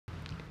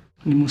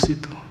Ni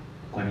msitu.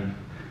 Kwa nini?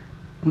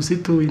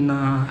 Msitu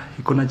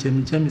iko na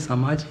chemichemi za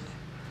maji,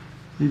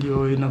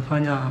 ndio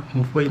inafanya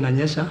mvua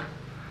inanyesha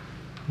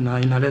na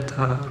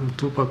inaleta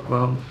rutuba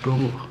kwa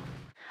udongo.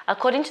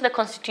 According to the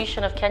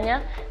Constitution of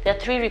Kenya, there are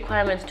 3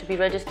 requirements to be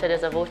registered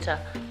as a voter.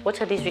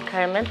 What are these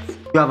requirements?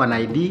 You have an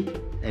ID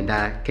and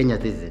a Kenya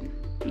citizen.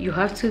 You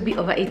have to be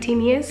over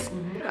 18 years.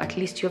 At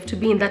least you have to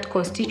be in that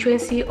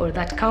constituency or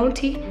that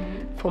county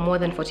for more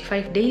than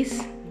 45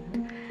 days.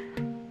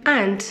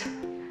 And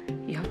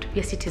you have to be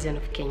a citizen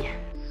of Kenya.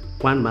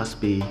 One must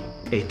be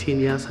 18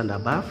 years and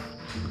above,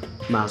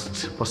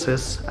 must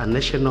possess a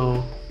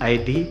national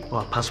ID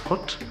or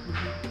passport,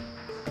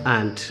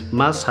 and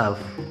must have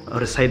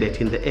resided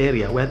in the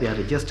area where they are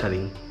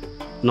registering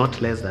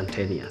not less than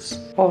 10 years.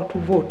 Or to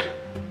vote.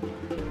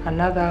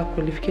 Another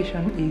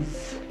qualification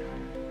is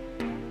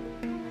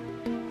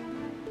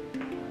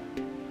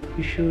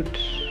you should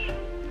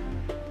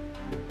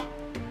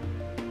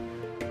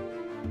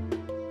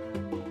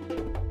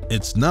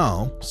It's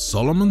now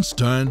Solomon's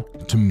turn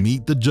to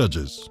meet the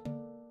judges.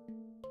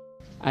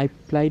 I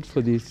applied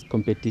for this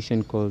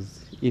competition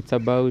because it's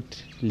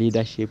about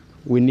leadership.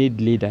 We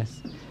need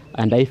leaders.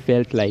 And I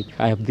felt like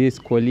I have these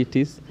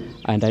qualities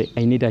and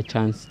I need a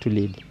chance to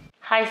lead.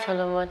 Hi,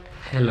 Solomon.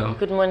 Hello.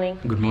 Good morning.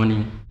 Good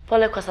morning.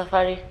 Pole kwa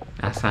safari.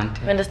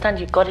 Asante. We understand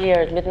you got here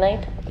at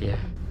midnight? Yeah.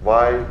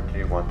 Why do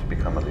you want to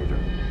become a leader?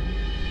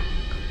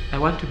 I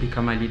want to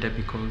become a leader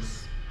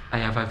because I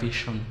have a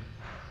vision.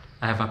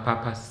 I have a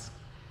purpose.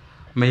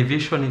 My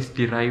vision is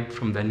derived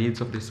from the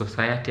needs of the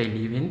society I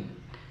live in.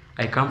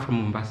 I come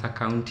from Mombasa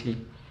County.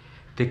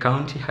 The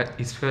county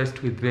is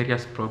faced with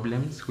various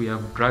problems. We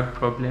have drug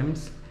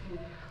problems.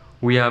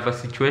 We have a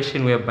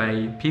situation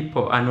whereby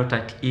people are not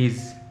at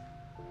ease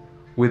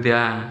with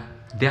their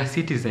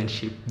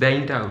citizenship. They're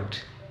in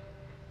doubt.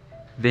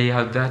 They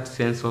have that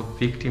sense of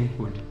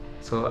victimhood.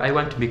 So I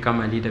want to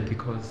become a leader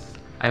because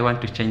I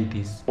want to change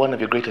this. One of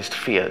your greatest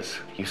fears,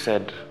 you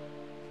said,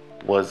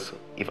 was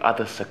if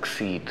others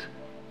succeed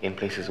in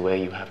places where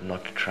you have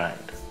not tried.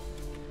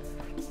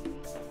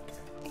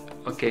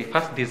 Okay,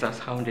 first this has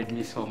hounded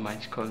me so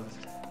much because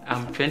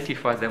I'm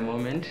 24 at the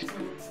moment.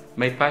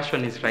 My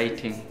passion is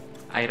writing.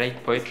 I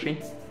write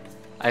poetry.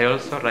 I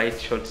also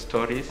write short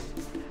stories.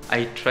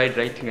 I tried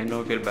writing a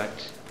novel,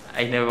 but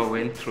I never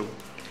went through.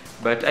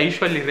 But I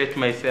usually rate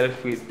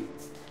myself with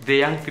the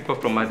young people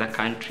from other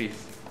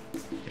countries.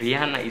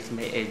 Rihanna is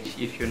my age,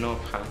 if you know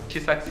of her. She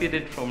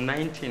succeeded from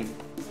 19.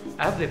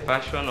 I have the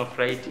passion of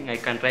writing. I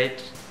can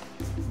write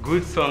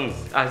good songs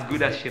as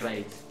good as she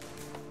writes.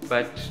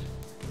 But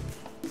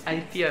I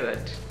fear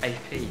that I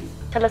fail.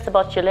 Tell us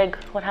about your leg.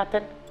 What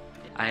happened?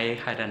 I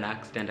had an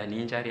accident, an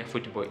injury, a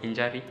football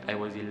injury. I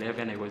was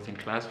 11, I was in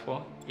class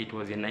 4. It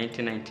was in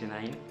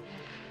 1999.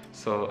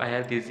 So I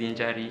had this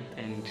injury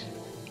and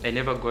I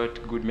never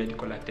got good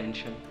medical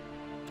attention.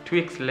 2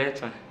 weeks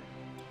later,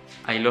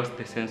 I lost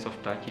the sense of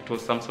touch. It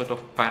was some sort of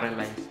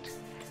paralyzed.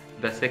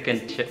 The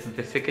second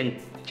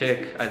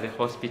check at the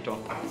hospital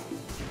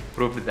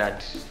proved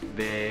that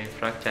the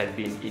fracture had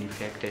been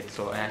infected,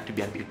 so I had to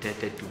be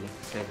amputated to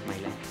save my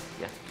life.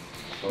 Yeah.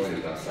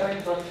 Sorry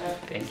about that.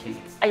 Thank you.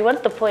 I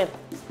want the poem.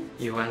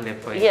 You want the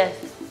poem? Yes.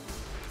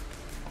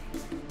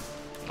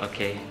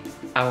 Okay.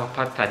 Our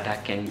paths are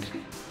darkened.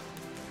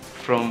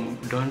 From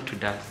dawn to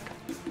dusk,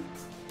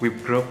 we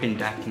grope in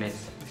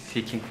darkness,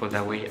 seeking for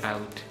the way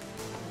out.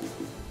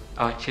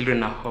 Our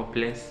children are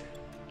hopeless,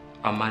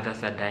 our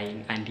mothers are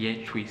dying, and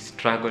yet we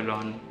struggle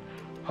on,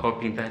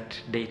 hoping that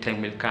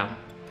daytime will come.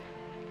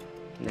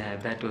 Yeah,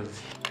 that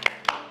was...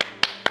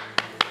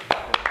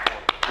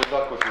 Good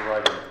luck with your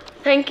writing.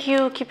 Thank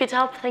you. Keep it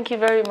up. Thank you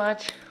very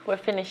much. We're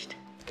finished.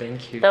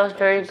 Thank you. That was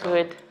very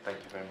good. Thank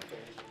you very much.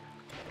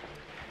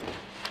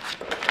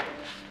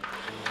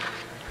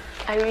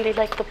 I really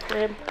like the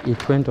poem.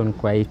 It went on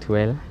quite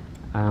well.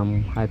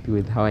 I'm happy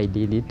with how I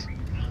did it.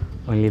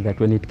 Only that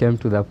when it came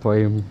to the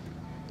poem,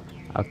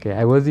 okay,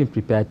 I wasn't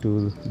prepared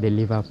to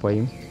deliver a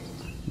poem,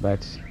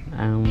 but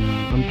I'm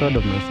proud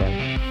of myself.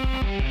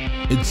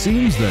 It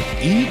seems that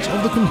each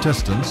of the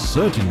contestants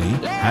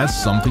certainly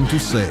has something to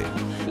say.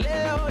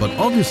 But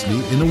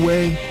obviously, in a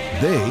way,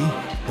 they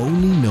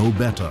only know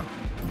better.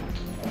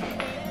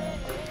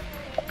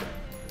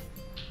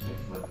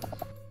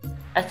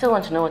 I still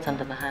want to know what's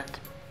under the hat.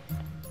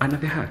 Under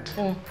the hat?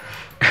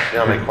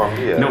 Yeah,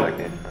 amekwambia. No.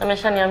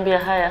 Ameshaniambia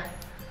haya.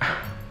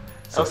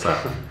 Sasa.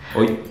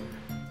 Okay. Oh,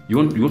 you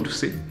want to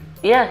say?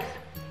 Yes.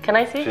 Can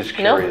I see? She's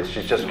curious. No?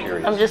 She's just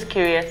curious. I'm just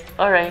curious.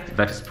 All right.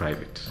 That is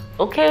private.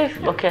 Okay.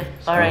 Yeah. Okay.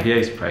 So all right. Here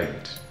is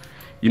private.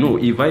 You know,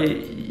 if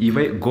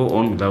I go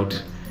on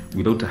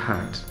without a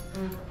hat,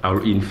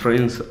 I'll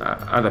influence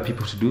other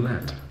people to do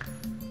that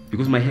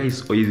because my hair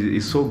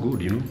is so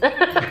good, you know.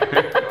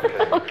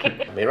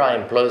 Okay. Mira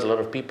employs a lot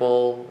of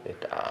people.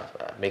 It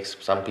makes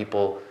some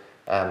people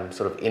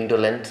sort of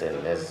indolent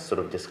and as sort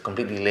of just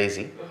completely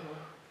lazy.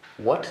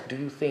 What do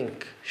you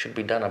think should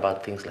be done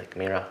about things like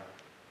Mira?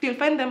 You'll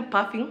find them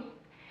puffing.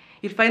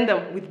 You'll find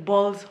them with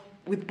balls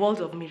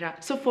of Mira.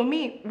 So for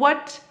me,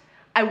 what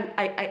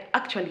I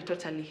actually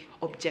totally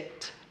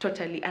object,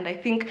 totally, and I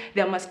think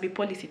there must be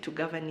policy to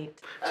govern it.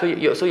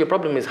 So your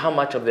problem is how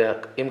much of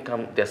their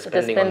income they're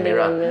spending on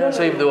Mira.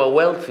 So if they were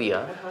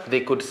wealthier, they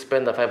could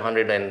spend the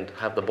 500 and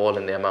have the ball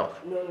in their mouth.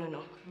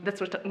 No.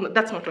 That's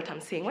not what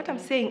I'm saying. What I'm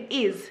saying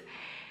is,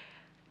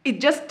 it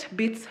just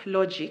beats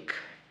logic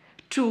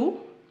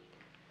to.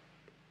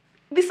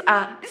 These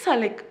are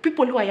like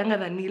people who are younger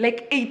than me,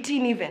 like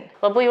 18 even.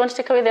 Babu, you want to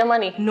take away their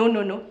money?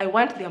 No. I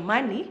want their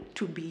money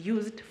to be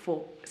used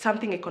for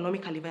something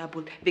economically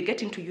viable. They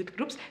get into youth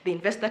groups, they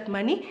invest that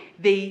money,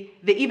 they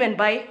even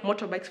buy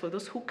motorbikes for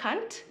those who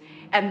can't,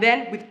 and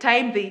then with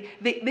time they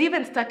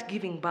even start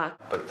giving back.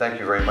 But thank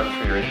you very much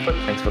for your input.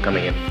 Thanks for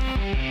coming in.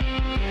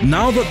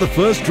 Now that the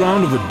first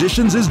round of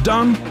auditions is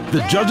done,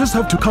 the judges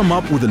have to come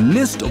up with a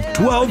list of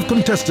 12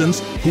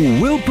 contestants who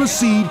will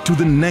proceed to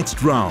the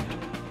next round.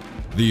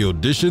 The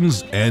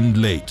auditions end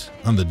late,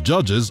 and the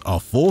judges are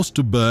forced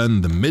to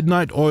burn the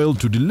midnight oil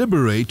to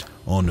deliberate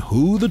on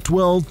who the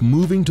 12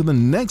 moving to the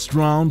next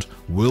round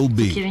will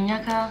be.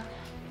 Kirinyaga,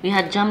 we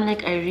had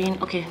Jamlek, Irene.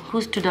 Okay,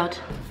 who stood out?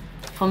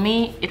 For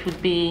me, it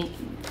would be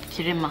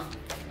Kirima.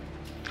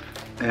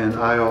 And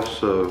I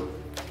also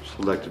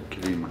selected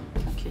Kirima.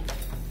 Okay.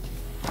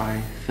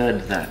 I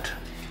third that.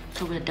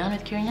 So we're done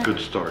with Kirinyaga?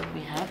 Good start.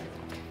 We have.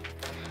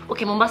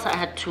 Okay, Mombasa, I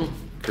had 2.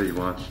 Okay, you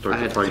want to start I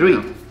had the fight 3.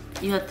 now?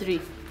 You had 3.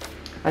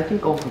 I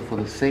think also for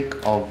the sake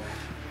of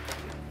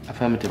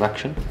affirmative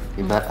action,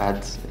 if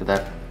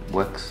that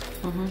works,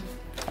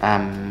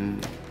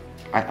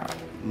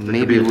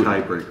 maybe it would be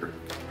a tiebreaker.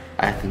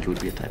 I think it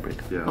would be a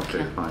tiebreaker. Yeah,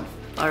 okay, fine.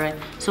 All right,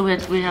 so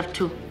we have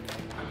 2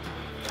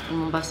 in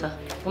Mombasa.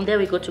 From there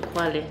we go to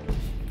Kwale.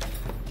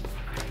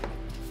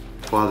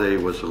 Kwale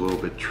was a little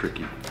bit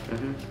tricky.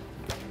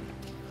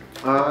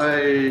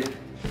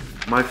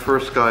 My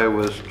first guy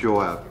was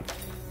Joab.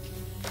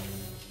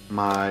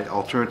 My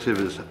alternative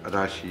is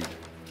Rashid.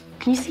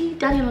 Can you see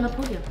Daniel on the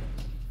podium?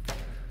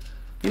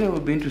 You know, it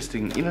would be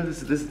interesting. You know,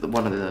 this is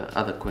one of the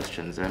other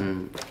questions.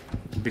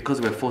 Because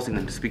we're forcing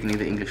them to speak in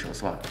either English or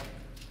Swahili,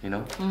 you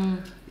know?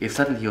 If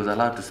suddenly he was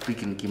allowed to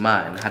speak in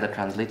Kima and had a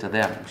translator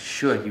there, I'm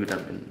sure he would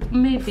have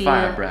been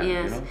firebrand,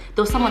 yes. You know?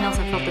 There was someone else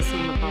I felt the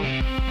same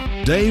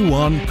about. Day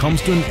 1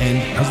 comes to an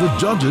end as the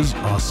judges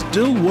are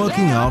still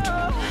working out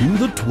who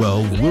the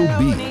 12 will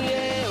be.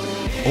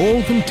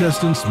 All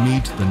contestants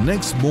meet the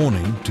next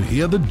morning to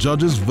hear the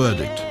judges'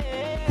 verdict.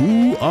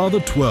 Who are the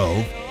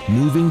 12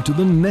 moving to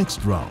the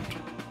next round?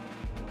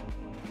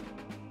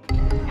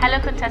 Hello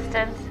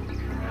contestants.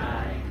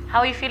 How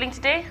are you feeling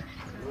today?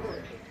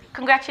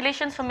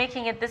 Congratulations for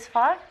making it this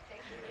far.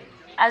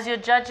 As your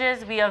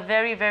judges, we are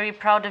very, very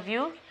proud of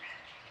you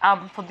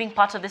for being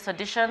part of this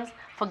auditions,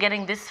 for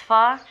getting this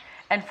far,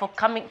 and for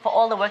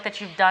all the work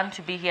that you've done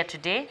to be here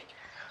today.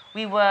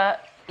 We were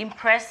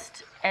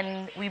impressed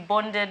and we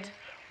bonded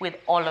with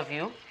all of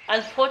you.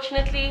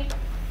 Unfortunately,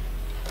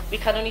 we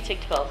can only take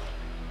 12.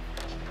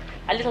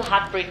 A little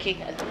heartbreaking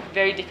and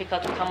very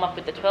difficult to come up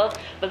with the 12,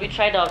 but we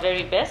tried our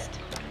very best.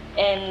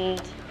 And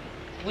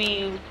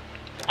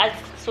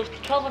so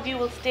 12 of you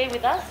will stay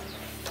with us,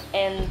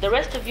 and the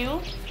rest of you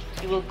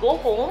will go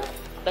home,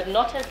 but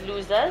not as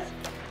losers,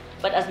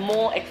 but as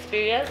more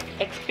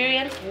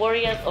experienced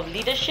warriors of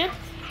leadership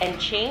and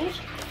change.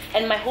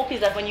 And my hope is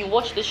that when you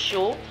watch this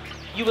show,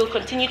 you will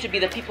continue to be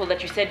the people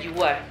that you said you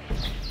were.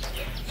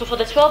 So for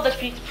the 12 that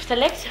we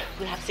select,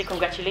 we'll have to say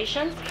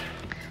congratulations.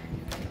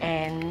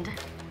 And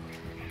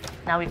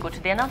now we go to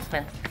the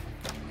announcements.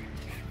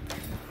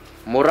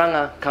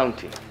 Muranga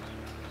County.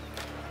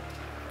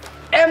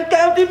 M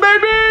County,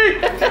 baby!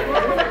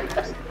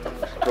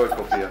 Go,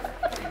 Kofia.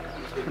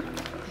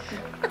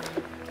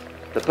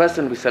 The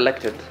person we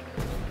selected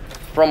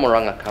from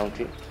Muranga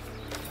County,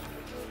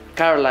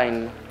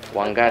 Caroline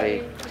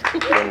Wangari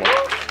Kenya.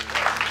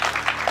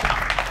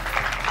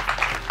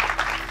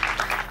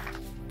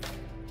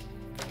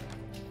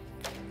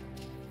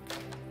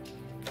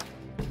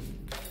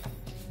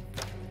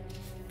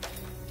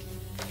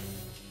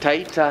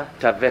 Taita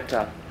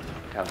Taveta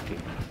County.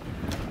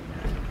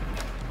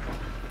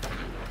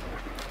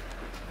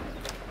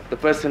 The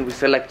person we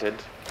selected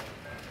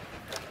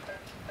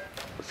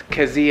was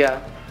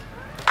Kezia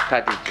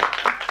Khadija.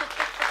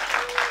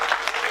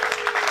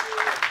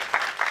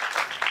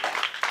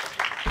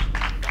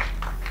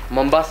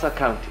 Mombasa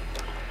County.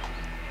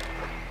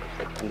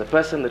 And the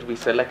person that we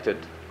selected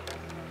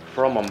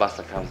from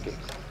Mombasa County,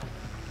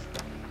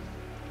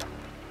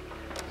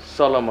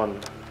 Solomon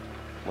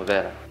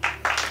Mudera.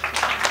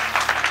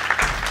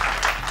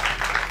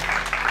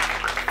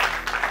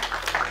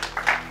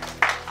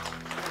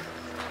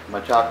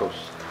 Machakos.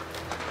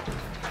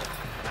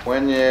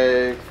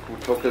 Mwenye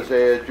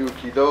kutokezea juu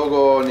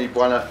kidogo ni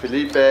Bwana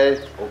Felipe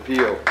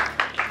Opio.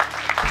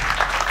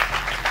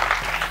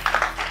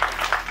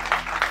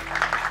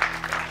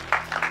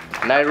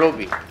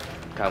 Nairobi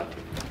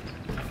County.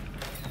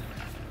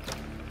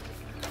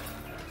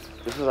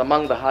 This is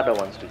among the harder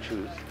ones to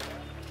choose.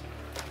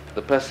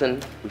 The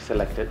person we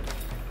selected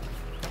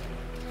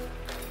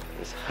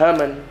is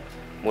Herman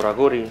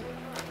Muraguri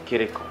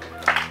Kiriko.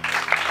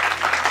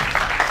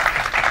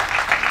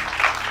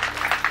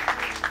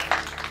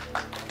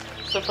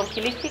 So from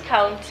Kilifi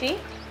County,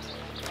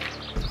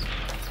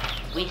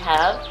 we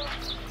have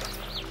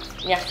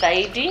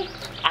Nyasaidi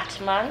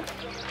Atman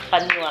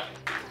Panua.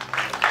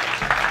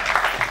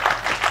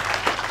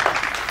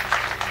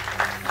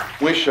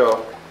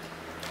 Mwisho,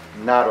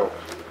 Narok.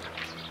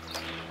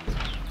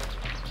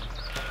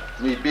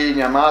 Ni bi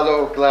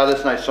llamado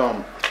Gladys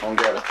Naison.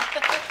 Hongera.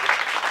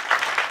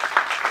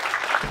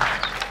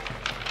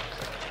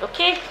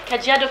 Okay,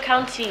 Kajiado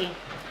County.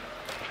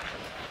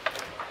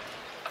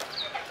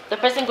 The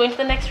person going to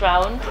the next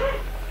round.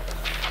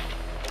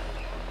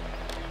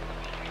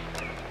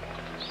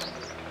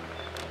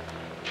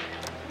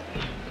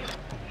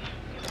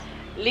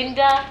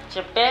 Linda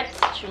Jabet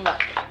Chuma.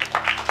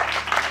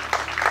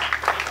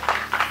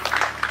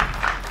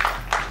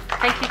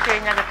 Thank you,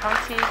 Kirinyaga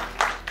County.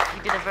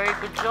 You did a very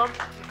good job.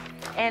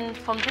 And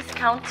from this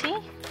county,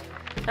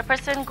 the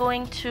person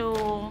going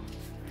to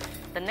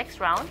the next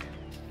round.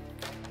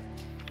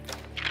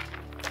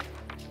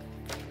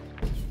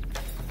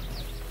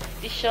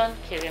 Dishon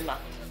Kirima.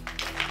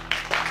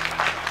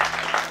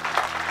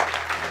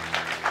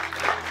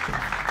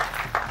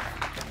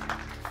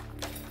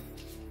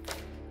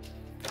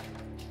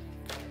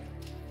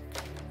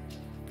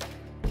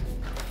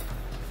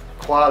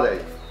 Kwale.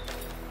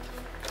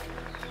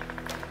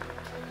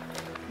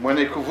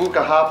 Mwenye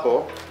kuvuka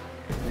hapo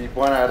ni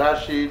Bwana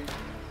Rashid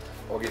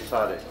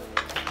Ogisade.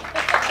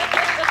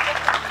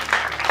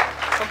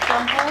 From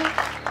Kiambu,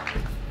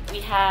 we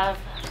have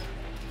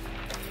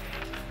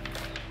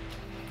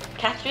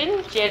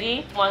Catherine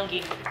Jerry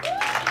Mwangi.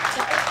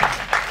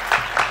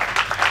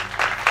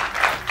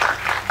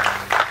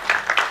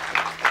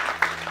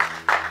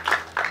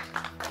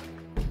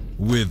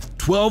 With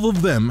 12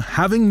 of them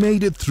having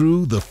made it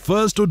through the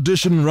first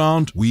audition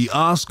round, we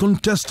ask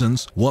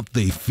contestants what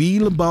they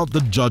feel about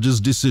the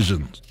judges'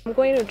 decisions. I'm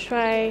going to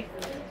try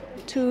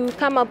to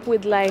come up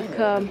with like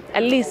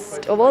a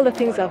list of all the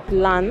things I've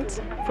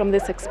learned from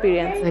this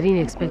experience. I didn't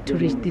expect to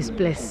reach this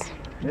place,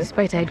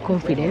 despite I had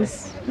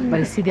confidence, but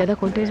I see the other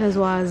contestants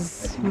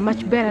was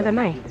much better than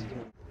I.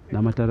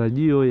 Na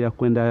matarajio ya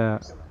kwenda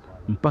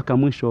mpaka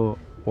mwisho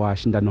wa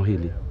shindano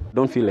hili.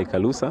 Don't feel like a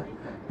loser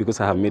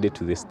because I have made it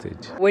to this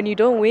stage. When you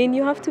don't win,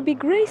 you have to be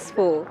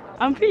graceful.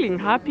 I'm feeling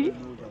happy,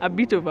 a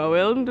bit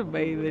overwhelmed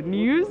by the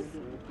news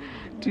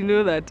to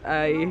know that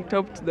I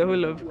topped the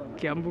whole of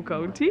Kiambu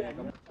County.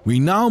 We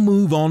now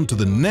move on to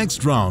the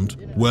next round,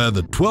 where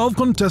the 12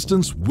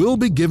 contestants will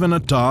be given a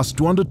task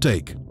to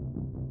undertake.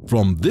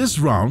 From this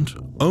round,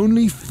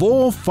 only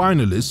 4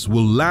 finalists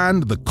will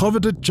land the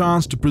coveted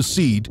chance to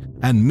proceed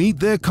and meet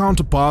their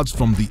counterparts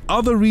from the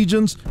other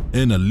regions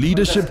in a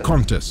leadership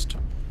contest.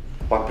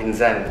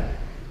 Wapinzani,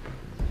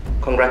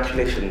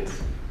 congratulations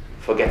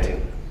for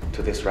getting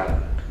to this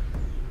round.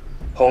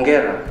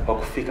 Hongera kwa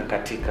kufika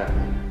katika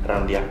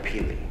round ya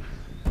pili.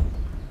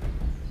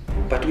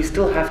 But we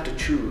still have to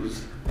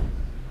choose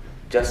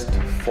just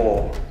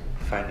 4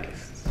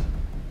 finalists.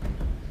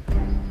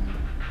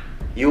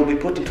 You will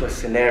be put into a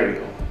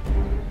scenario,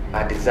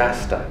 a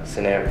disaster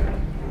scenario.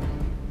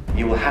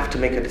 You will have to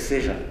make a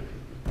decision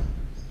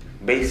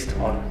based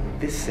on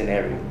this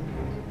scenario.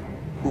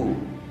 Who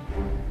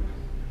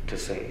to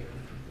save?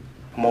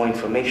 More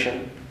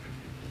information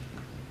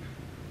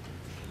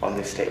on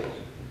this table.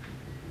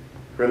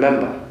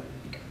 Remember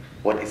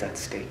what is at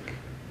stake.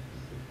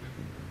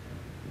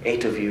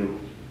 8 of you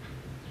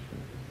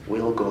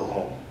will go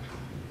home.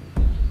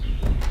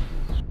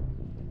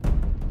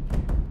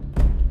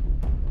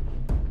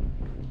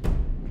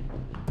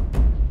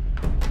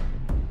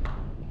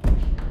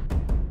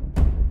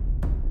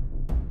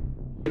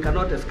 We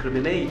cannot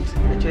discriminate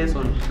the choice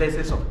on the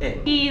basis of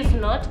A. He is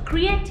not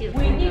creative.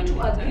 We need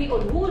to agree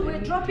on who we're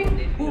dropping,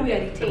 who we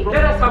are retaining.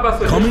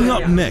 Coming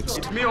up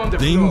next,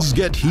 things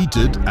get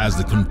heated as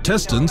the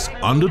contestants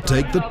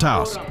undertake the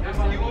task.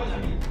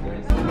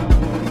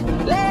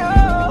 We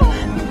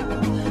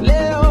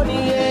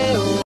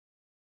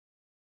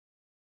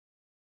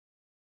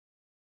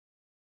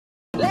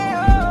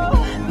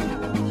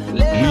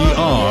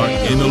are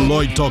in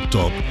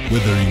Oloitoktok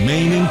with the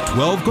remaining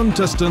 12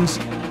 contestants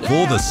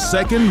for the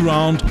second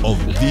round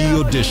of the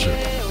audition.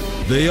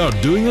 They are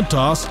doing a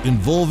task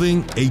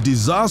involving a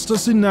disaster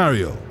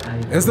scenario.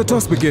 As the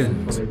task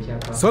begins,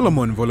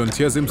 Solomon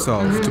volunteers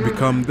himself to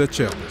become the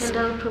chairperson. And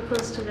I'll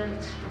propose to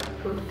that.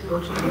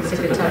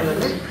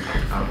 Secretary.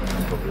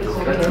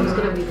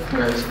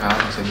 Guys, I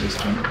have a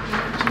suggestion.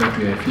 So that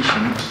we are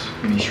efficient,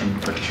 we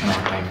should partition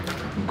our time.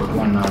 We've got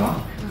 1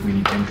 hour, we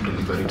need time to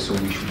deliberate, so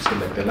we should say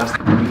like the last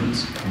 10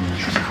 minutes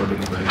should be for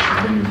deliberation.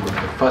 Then you've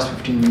got the first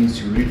 15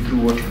 minutes, you read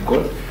through what you've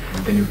got,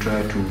 then you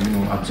try to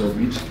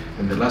absorb it.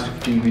 Then the last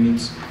 15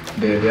 minutes,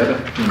 the other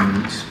 15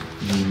 minutes,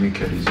 you make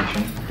your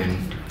decision, then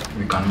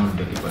we cannot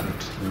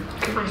deliberate.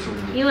 Okay? So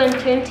you and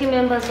 20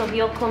 members of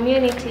your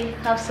community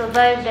have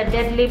survived a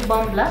deadly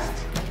bomb blast.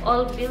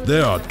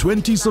 There are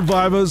 20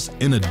 survivors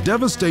in a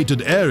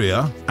devastated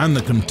area, and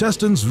the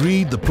contestants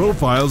read the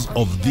profiles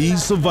of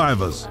these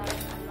survivors.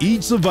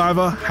 Each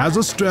survivor has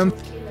a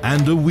strength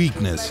and a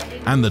weakness,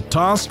 and the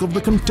task of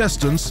the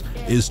contestants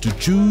is to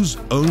choose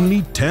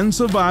only 10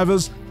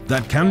 survivors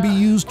that can be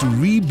used to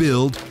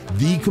rebuild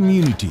the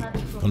community.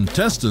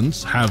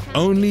 Contestants have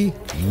only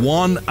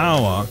 1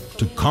 hour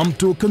to come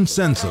to a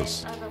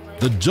consensus.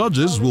 The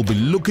judges will be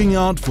looking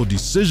out for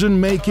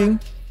decision-making,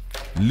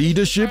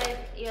 leadership,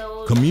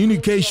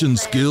 communication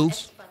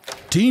skills,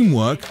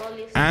 teamwork,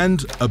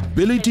 and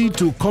ability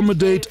to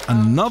accommodate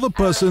another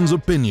person's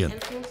opinion.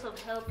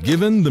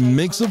 Given the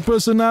mix of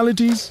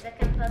personalities,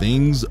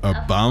 things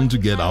are bound to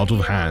get out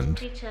of hand.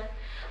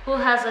 Who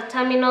has a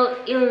terminal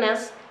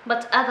illness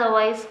but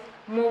otherwise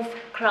move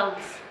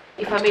crowds.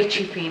 If I may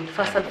chip in,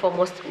 first and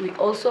foremost, we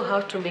also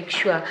have to make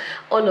sure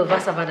all of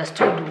us have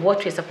understood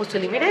what we're supposed to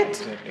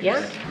eliminate.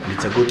 Yeah?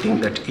 It's a good thing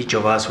that each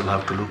of us will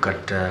have to look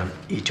at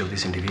each of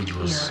these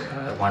individuals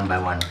one by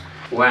one.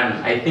 One,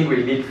 I think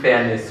we need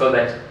fairness so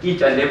that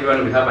each and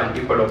everyone will have an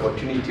equal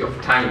opportunity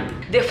of time.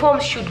 The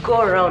forms should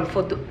go around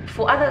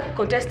for other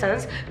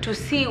contestants to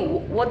see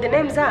what the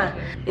names are.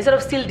 Instead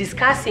of still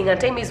discussing and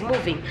time is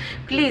moving,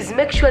 please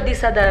make sure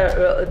this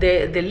other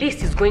the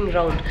list is going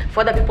around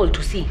for other people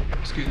to see.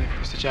 Excuse me,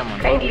 Mr. Chairman.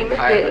 Kindly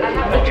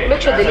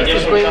make sure the list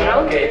is going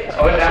around. Okay,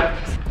 order.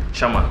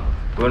 Chairman,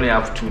 we only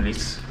have 2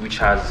 lists which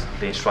has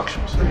the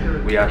instructions.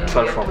 We are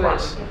 12 of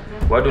us.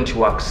 Why don't you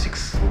work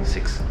 6?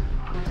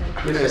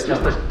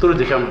 Through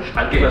the chairman.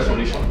 I'll give a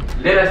solution.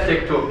 Let us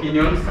take 2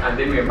 opinions and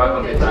then we're back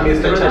on the time.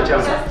 Mr.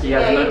 Chairman. He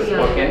has not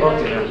spoken.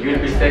 Okay. You will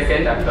be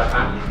second after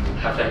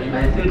him.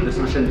 I think the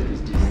solution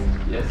is this.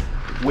 Yes.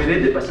 We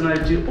read the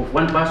personality of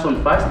one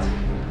person first.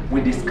 We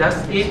discuss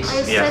it.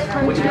 Yes.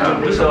 We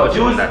choose our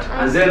choose,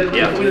 and then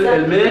if we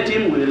eliminate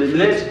him, we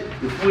eliminate.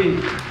 If we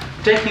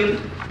take him,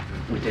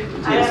 we take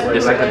him. Yes.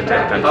 The second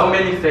time. How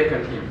many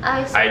second him?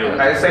 I do.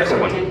 I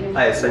second.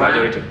 I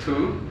second. 1,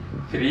 2,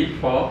 3,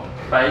 4,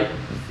 5,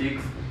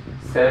 6,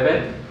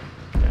 7.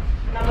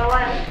 Number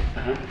 1,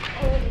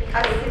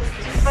 a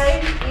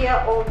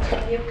 65-year-old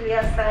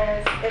nuclear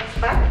science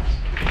expert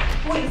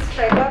who is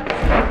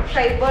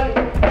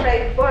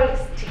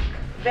tribalistic,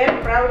 very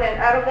proud and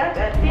arrogant,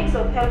 and thinks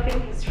of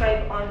helping his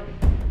tribe only.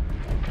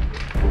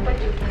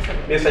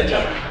 Mr.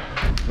 Chairman,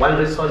 one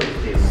reason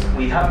is this.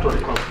 We have to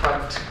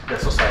reconstruct the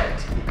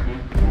society.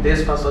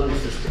 This person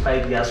is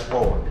 65 years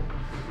old.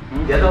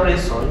 The other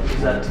reason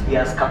is that he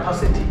has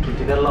capacity to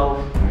develop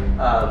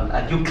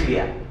a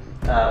nuclear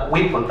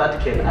weapon that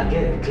can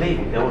again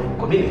claim the whole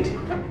community.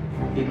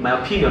 In my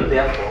opinion,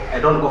 therefore, I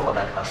don't go for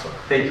that person.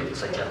 Thank you,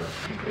 Mr. Chairman.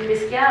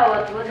 Nimesikia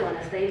watu wote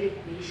wanastahili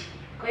kuishi.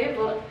 Kwa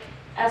hivyo,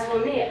 as for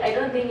me, I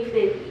don't think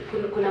if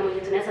kuna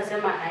mwenye tunaweza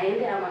sema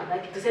aende ama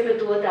abaki. Tuseme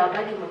tu wote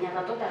abaki, mwenye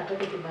atatoka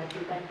atoke kibaki.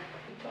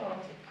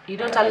 You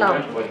don't allow.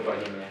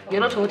 You're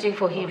not voting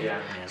for him. Yeah.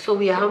 So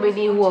we are how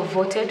many who have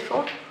voted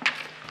for?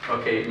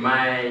 Okay,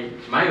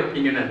 my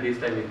opinion at this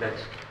time is that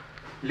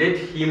let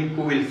him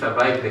who will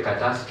survive the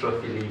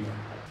catastrophe leave.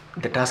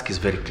 The task is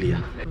very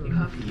clear.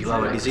 You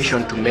have a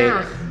decision to make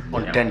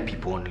on 10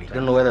 people only. I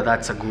don't know whether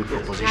that's a good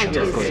proposition. And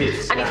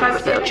if I,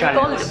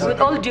 with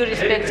all due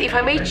respect, if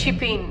I may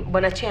chip in,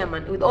 Bwana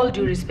Chairman, with all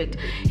due respect,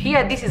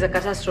 here this is a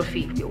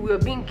catastrophe. We are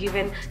being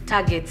given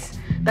targets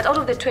that out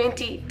of the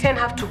 20, 10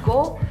 have to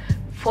go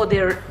for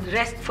the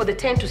rest, for the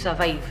 10 to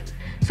survive.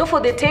 So for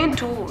the 10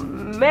 to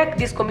make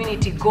this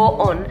community go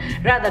on,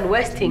 rather than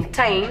wasting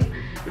time,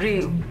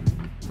 we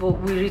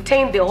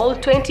retain the whole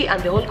 20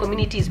 and the whole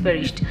community is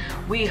perished.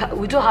 We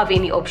don't have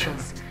any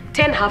options.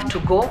 10 have to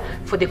go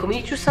for the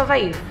community to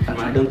survive.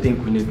 I don't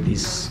think we need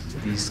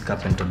this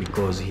carpenter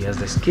because he has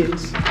the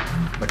skills,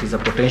 but he's a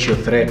potential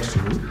threat to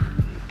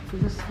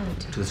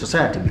the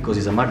society because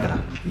he's a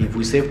murderer. If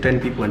we save 10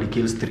 people and he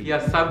kills 3. He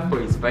has served for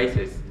his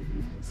vices.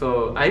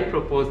 So I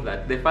propose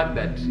that the fact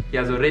that he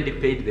has already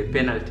paid the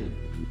penalty,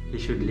 he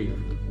should leave.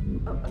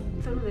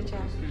 Through the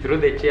chair. Through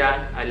the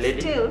chair, a lady.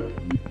 Still,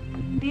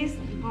 this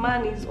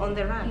man is on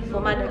the run for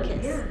murder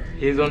case. Yeah.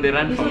 He's on the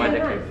run for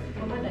murder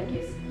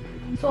case.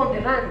 So on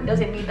the run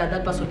doesn't mean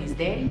that person is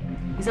there.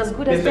 It's as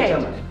good as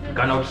dead. You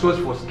can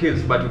outsource for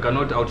skills, but you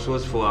cannot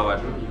outsource for our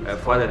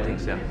for other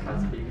things. Yeah.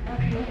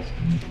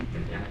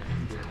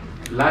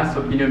 Last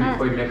opinion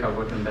before you make a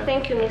vote on that.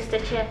 Thank you, Mr.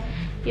 Chair.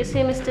 You see,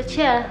 Mr.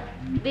 Chair,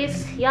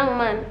 this young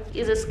man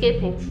is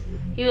escaping.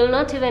 He will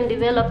not even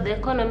develop the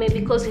economy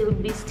because he will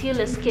be still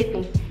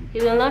escaping. He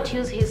will not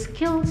use his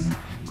skills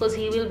because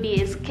he will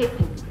be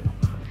escaping.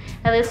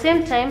 At the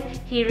same time,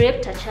 he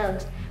raped a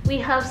child. We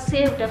have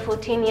saved a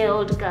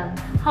 14-year-old girl.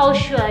 How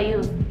sure are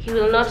you he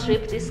will not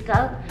rape this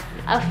girl,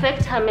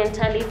 affect her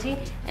mentality,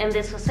 and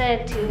the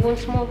society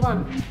won't move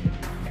on?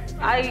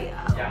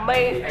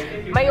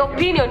 My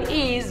opinion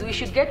is we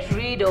should get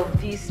rid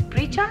of this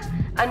preacher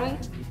and we...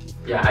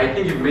 Yeah, I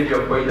think you've made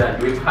your point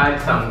that we've had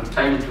some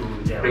time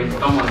to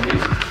brainstorm on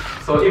this.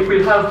 So if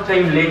we have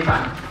time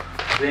later,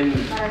 then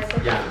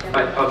yeah.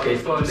 But okay,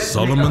 so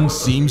Solomon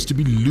seems to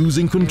be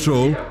losing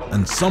control,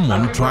 and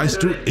someone tries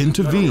to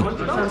intervene.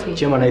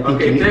 Chairman,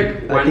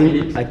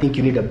 I think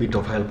you need a bit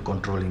of help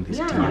controlling this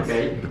team.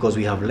 Okay. Because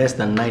we have less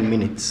than 9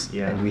 minutes,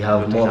 and we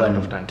have more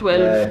than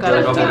 12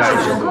 characters.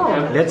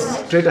 Let's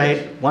straight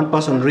ahead. One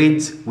person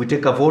reads, we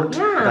take a vote.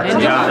 That's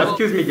it.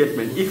 Excuse me,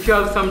 gentlemen. If you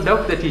have some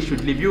doubt that he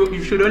should leave,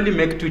 you should only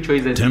make 2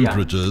 choices.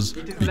 Temperatures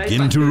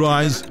begin to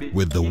rise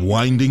with the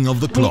winding of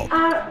the clock. We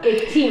are a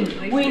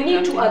team. We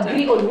need to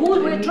agree on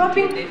who we're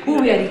dropping,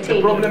 who we are retaining.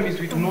 The problem is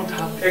we do not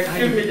have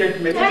Excuse me,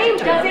 gentlemen. Time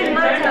doesn't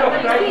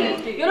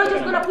matter. You're not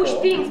just going to push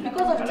things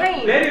because of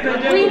time.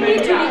 We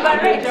need to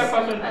liberate.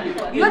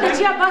 You're the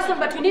chairperson,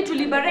 but you need to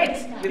liberate.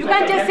 You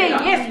can't just say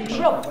yes,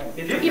 drop.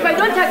 If I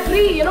don't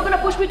agree, you're not going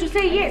to push me to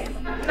say yes.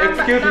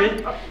 Excuse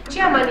me.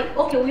 Chairman,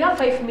 okay, we have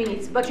 5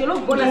 minutes, but you're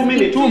not going to 2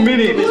 minutes. 2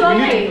 minutes. It's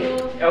okay.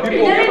 It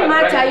doesn't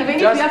matter even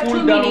if you have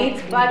 2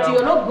 minutes, but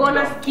you're not going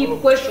to skip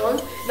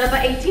questions. Number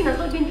 18 has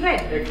not been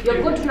read.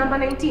 You're going to number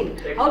 19.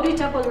 How do you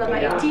tackle number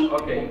 18?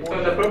 Okay,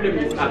 so the problem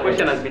is a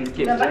question has been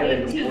skipped. Number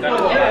 18.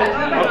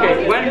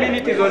 Okay, 1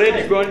 minute is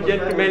already gone,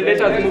 gentlemen.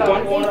 Let us move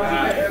on.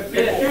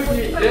 Excuse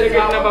me,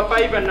 delegate number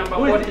 5 and number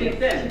 14.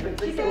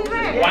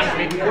 1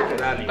 minute.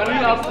 Can we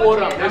have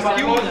forum?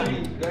 Excuse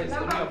me. Guys,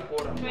 can we have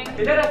forum?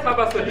 Let us have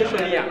a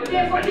solution here.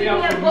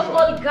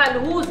 Old girl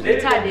who's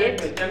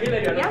retarded.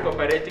 Jamila, you're not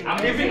cooperating.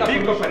 I'm giving a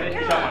big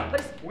cooperating.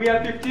 We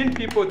have 15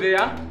 people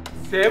there.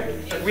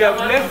 Saved. We have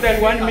less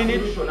than 1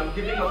 minute.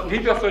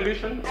 Give your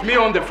solution. It's me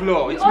on the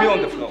floor. It's me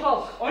on the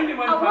floor. Only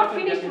one I've not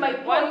finished my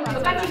point.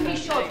 You're cutting me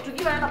short to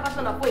give another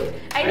person a point.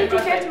 I need to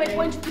get my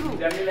point through.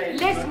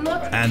 Let's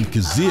not. And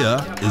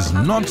Kazia is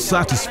not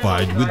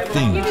satisfied with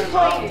things. Give me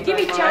point. Give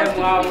me chance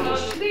to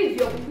finish. Please,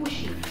 you're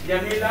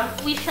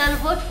pushing. We shall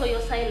vote for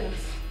your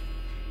silence.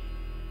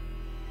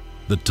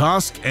 The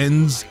task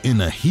ends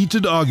in a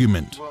heated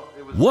argument.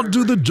 What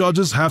do the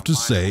judges have to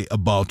say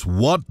about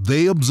what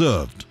they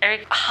observed?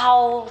 Eric,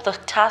 how the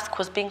task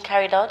was being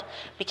carried out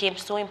became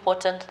so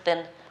important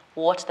than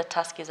what the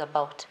task is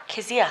about.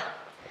 Kezia,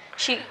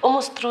 she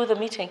almost threw the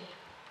meeting.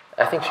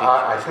 I think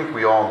I think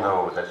we all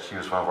know that she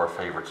was one of our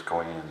favorites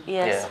going in.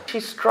 Yes. Yeah.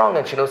 She's strong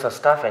and she knows her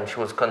stuff, and she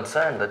was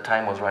concerned that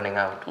time was running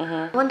out.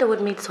 I wonder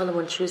what made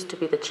Solomon choose to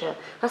be the chair.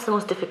 That's the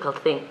most difficult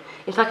thing.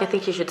 In fact, I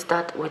think he should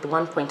start with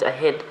 1 point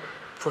ahead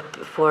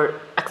for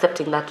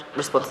accepting that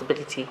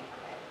responsibility.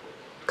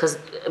 Because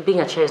being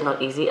a chair is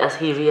not easy, as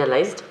he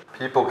realized.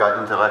 People got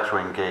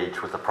intellectually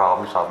engaged with the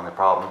problem, solving the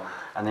problem,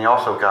 and they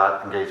also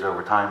got engaged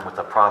over time with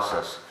the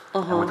process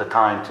and with the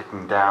time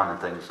ticking down and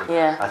things.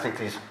 And I think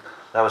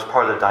that was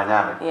part of the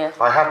dynamic. Yeah.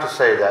 I have to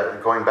say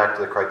that going back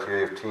to the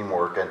criteria of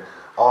teamwork, and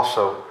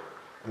also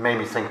it made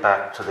me think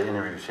back to the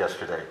interviews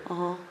yesterday,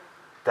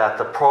 that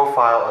the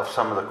profile of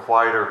some of the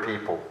quieter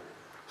people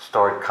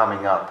started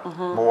coming up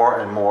more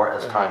and more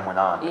as time went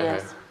on.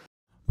 Yes.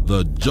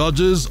 The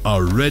judges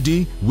are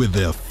ready with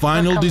their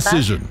final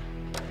decision.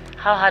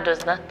 How hard was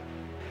that?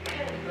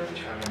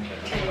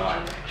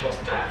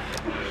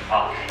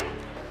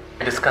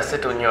 Discuss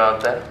it when you're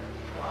out there.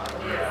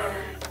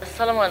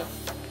 Solomon,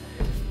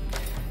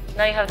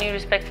 now you have new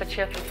respect for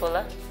chair people,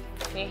 huh?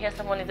 You hear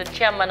someone is the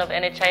chairman of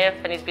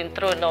NHIF and he's been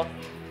thrown off.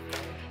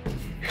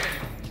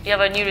 You have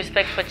a new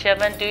respect for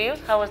chairman, do you?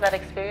 How was that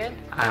experience?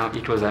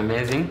 It was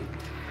amazing.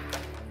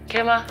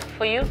 Kema,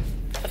 for you,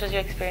 what was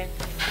your experience?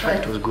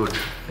 It was good.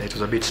 It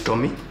was a bit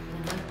stormy,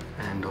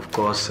 and of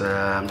course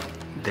the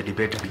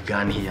debate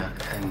began here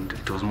and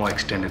it was more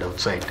extended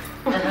outside.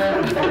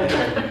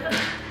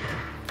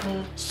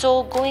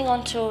 So going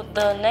on to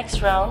the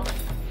next round,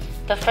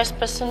 the first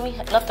person we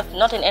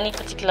not in any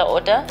particular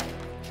order,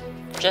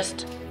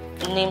 just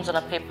names on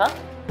a paper.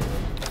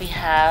 We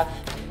have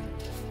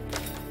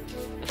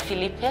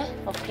Felipe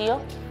or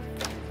Pio.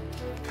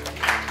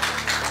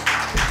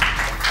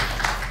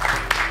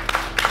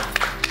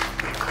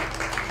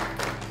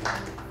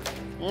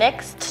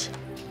 Next,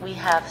 we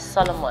have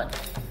Solomon.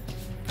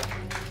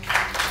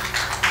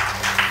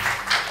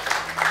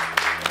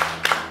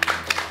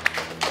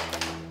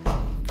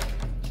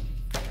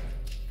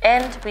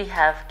 And we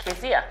have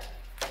Kezia.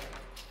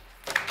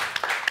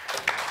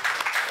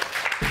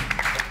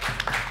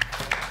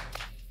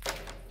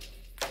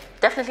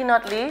 Definitely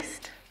not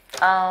least,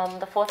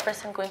 the fourth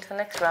person going to the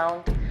next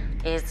round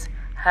is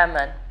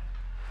Herman.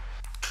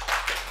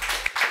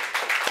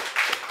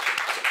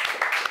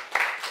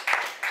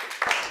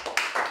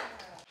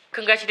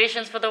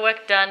 Congratulations for the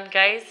work done,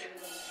 guys.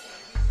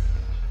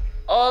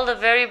 All the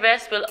very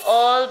best. We'll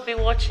all be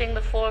watching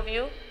the four of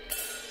you.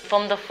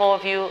 From the four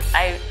of you,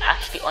 I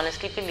actually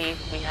honestly believe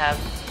we have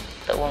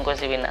the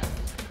Uongozi winner.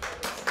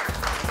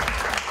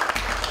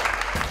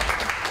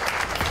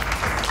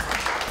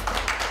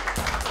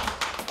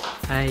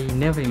 I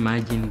never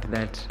imagined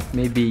that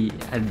maybe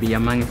I'd be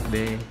amongst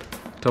the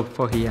top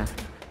 4 here.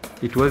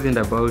 It wasn't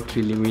about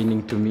really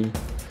winning to me.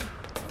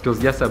 It was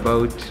just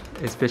about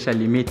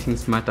especially meeting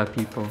smarter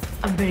people.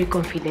 I'm very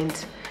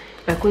confident.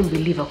 I couldn't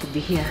believe I could be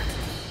here.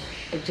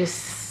 I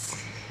just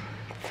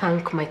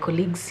thank my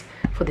colleagues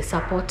for the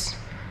support.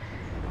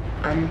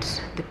 and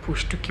the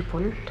push to keep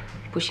on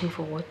pushing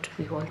for what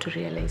we want to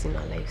realize in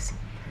our lives.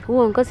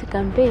 Uongozi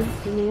campaign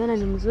nimeiona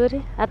ni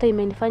mzuri, hata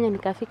imenifanya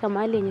nikafika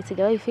mahali yenye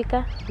sijawahi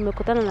fika.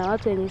 Nimekutana na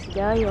watu yenye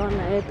sijawahi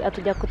ona,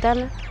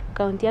 hatujakutana.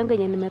 Kaunti yangu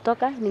yenye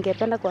nimetoka,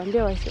 ningependa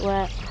kuambia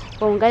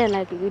waungane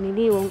na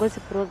nini uongozi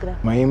program.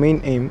 My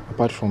main aim,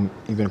 apart from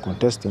even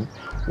contesting,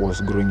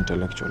 was growing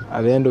intellectual.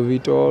 At the end of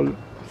it all,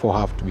 for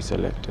her to be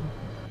selected.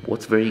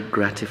 What's very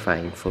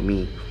gratifying for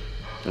me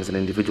as an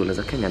individual, as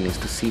a Kenyan, is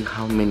to see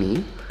how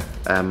many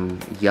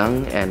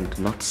young and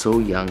not so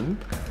young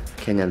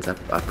Kenyans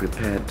are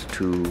prepared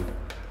to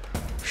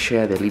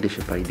share their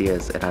leadership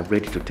ideas and are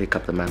ready to take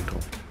up the mantle.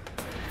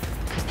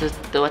 Because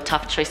there were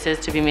tough choices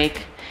to be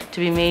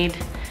made,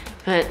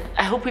 but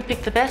I hope we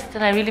pick the best,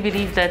 and I really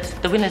believe that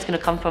the winner is going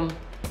to come from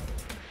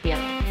here.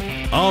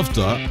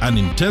 After an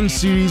intense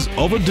series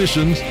of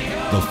auditions,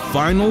 the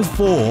final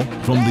 4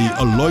 from the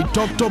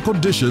Oloitoktok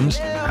auditions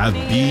have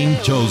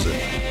been chosen.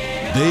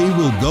 They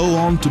will go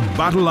on to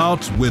battle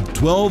out with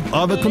 12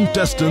 other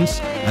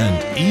contestants,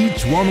 and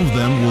each one of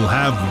them will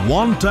have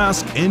one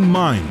task in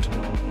mind: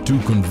 to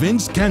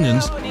convince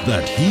Kenyans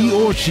that he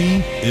or she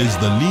is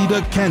the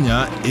leader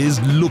Kenya is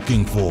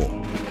looking for.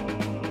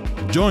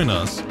 Join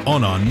us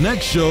on our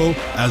next show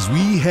as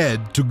we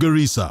head to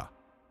Garissa.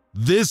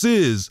 This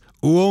is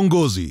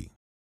Uongozi.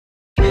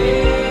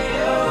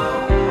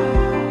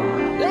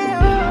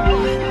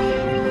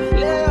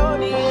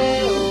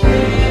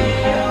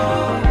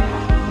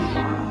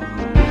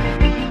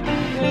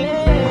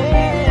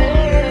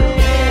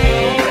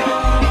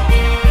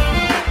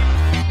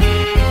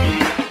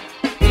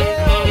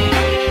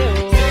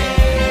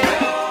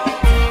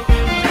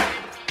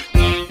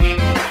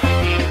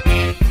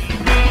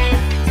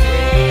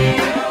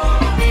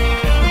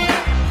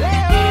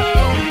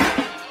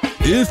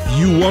 If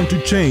you want to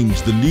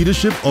change the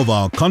leadership of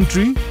our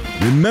country,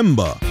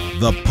 remember,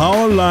 the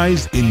power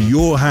lies in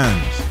your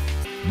hands.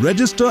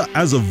 Register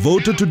as a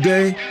voter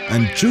today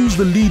and choose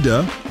the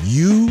leader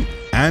you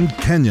and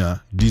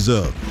Kenya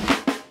deserve.